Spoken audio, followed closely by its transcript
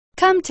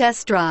Come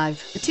test drive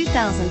the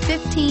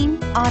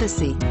 2015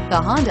 Odyssey.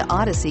 The Honda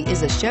Odyssey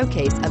is a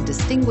showcase of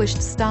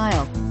distinguished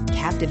style,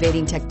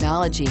 captivating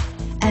technology,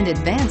 and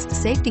advanced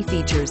safety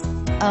features.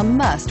 A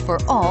must for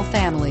all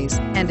families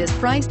and is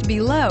priced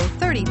below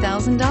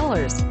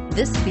 $30,000.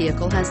 This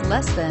vehicle has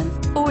less than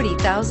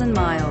 40,000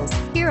 miles.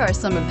 Here are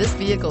some of this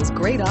vehicle's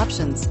great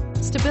options: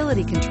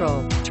 stability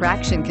control,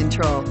 traction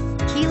control,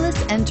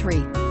 keyless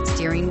entry,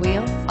 steering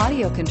wheel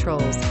audio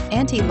controls,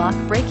 anti-lock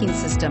braking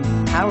system,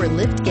 power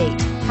lift gate,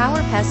 power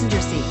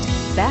passenger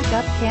seat,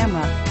 backup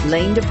camera,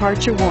 lane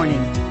departure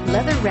warning,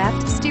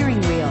 leather-wrapped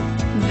steering wheel.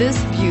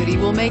 This beauty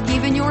will make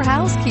even your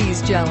house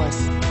keys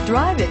jealous.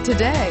 Drive it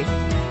today.